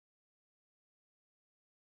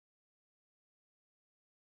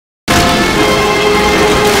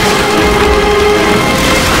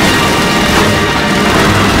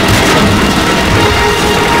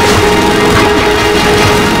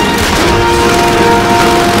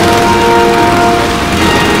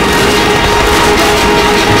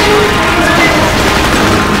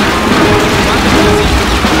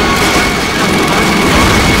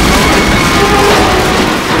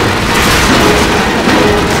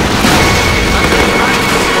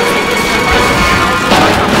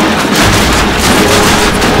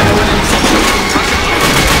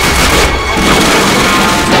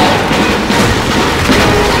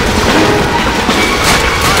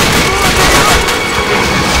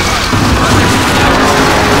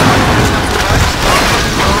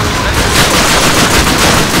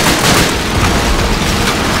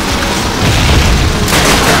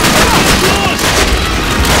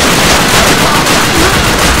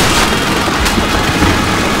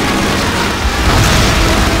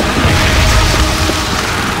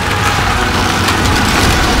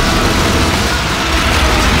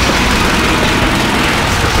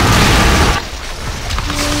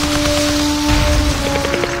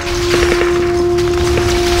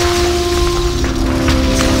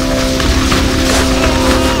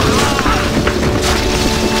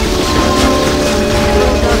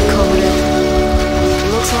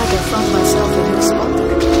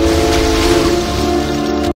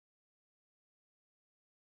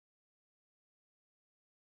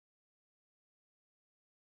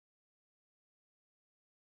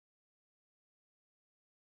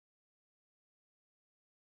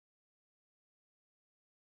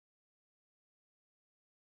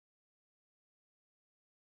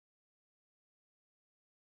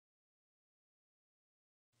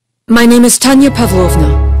My name is Tanya Pavlovna.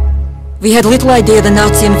 We had little idea the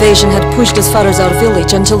Nazi invasion had pushed as far as our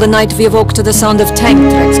village until the night we awoke to the sound of tank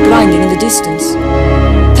tracks grinding in the distance.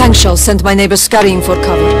 Tank shells sent my neighbors scurrying for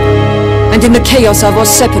cover, and in the chaos I was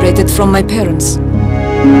separated from my parents.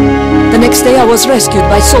 The next day I was rescued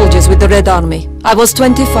by soldiers with the Red Army. I was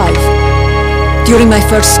 25. During my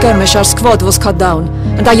first skirmish our squad was cut down,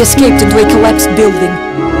 and I escaped into a collapsed building,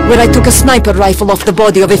 where I took a sniper rifle off the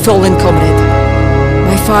body of a fallen comrade.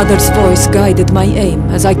 My father's voice guided my aim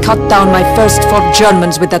as I cut down my first 4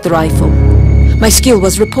 Germans with that rifle. My skill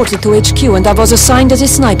was reported to HQ and I was assigned as a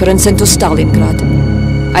sniper and sent to Stalingrad.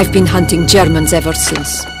 I've been hunting Germans ever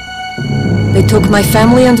since. They took my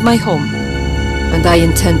family and my home, and I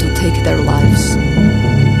intend to take their lives.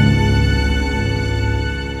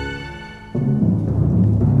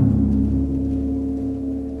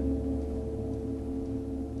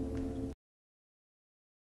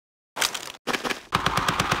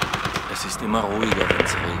 Es ist immer ruhiger,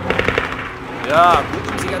 wenn's regnet. Ja,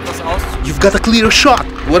 gut, um sich etwas auszuprobieren. You've got a clear shot.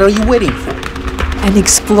 What are you waiting for? An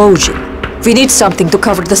explosion. We need something to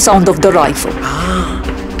cover the sound of the rifle.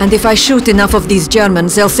 And if I shoot enough of these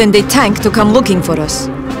Germans, they'll send a tank to come looking for us.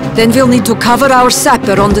 Then we'll need to cover our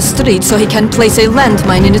sapper on the street so he can place a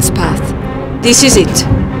landmine in its path. This is it.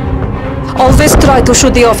 Always try to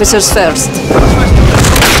shoot the officers first.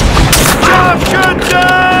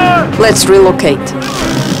 Let's relocate.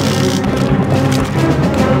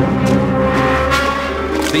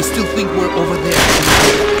 They still think we're over there.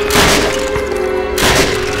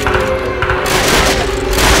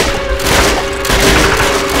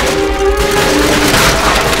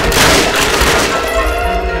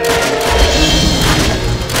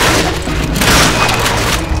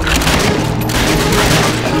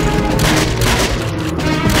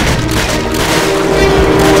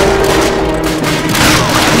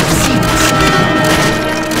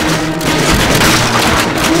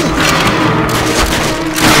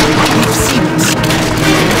 We've seen us.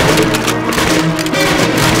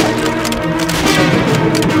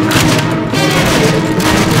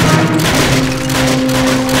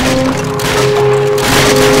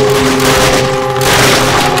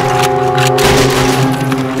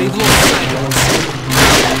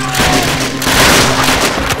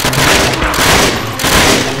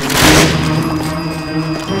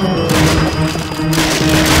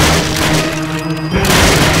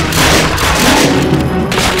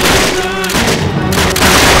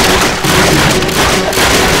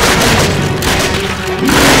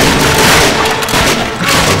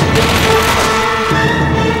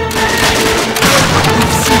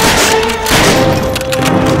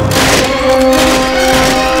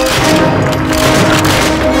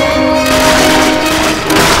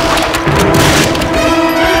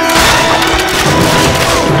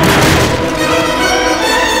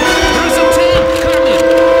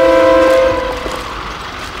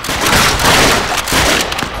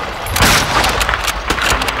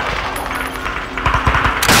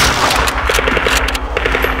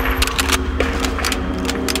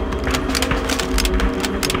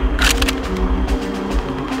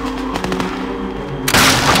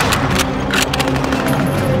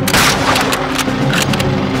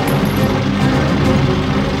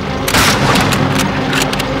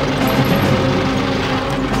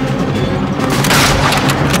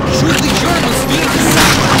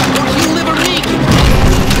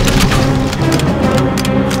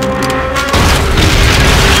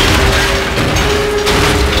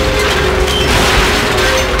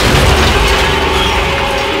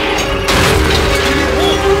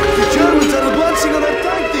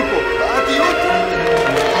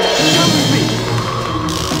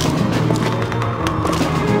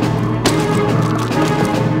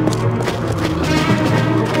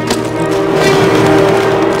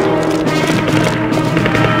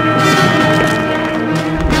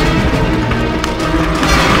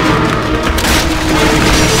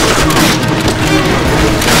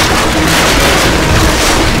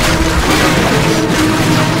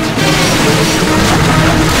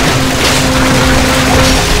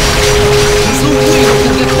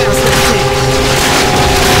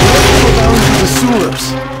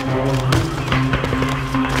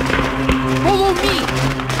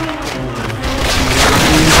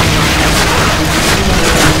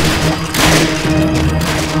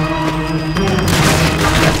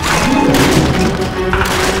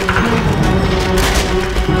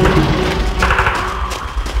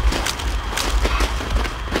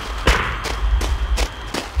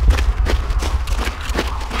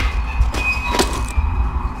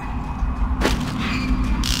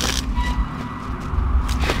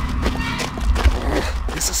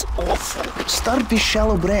 Start with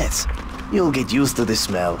shallow breaths. You'll get used to the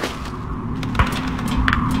smell.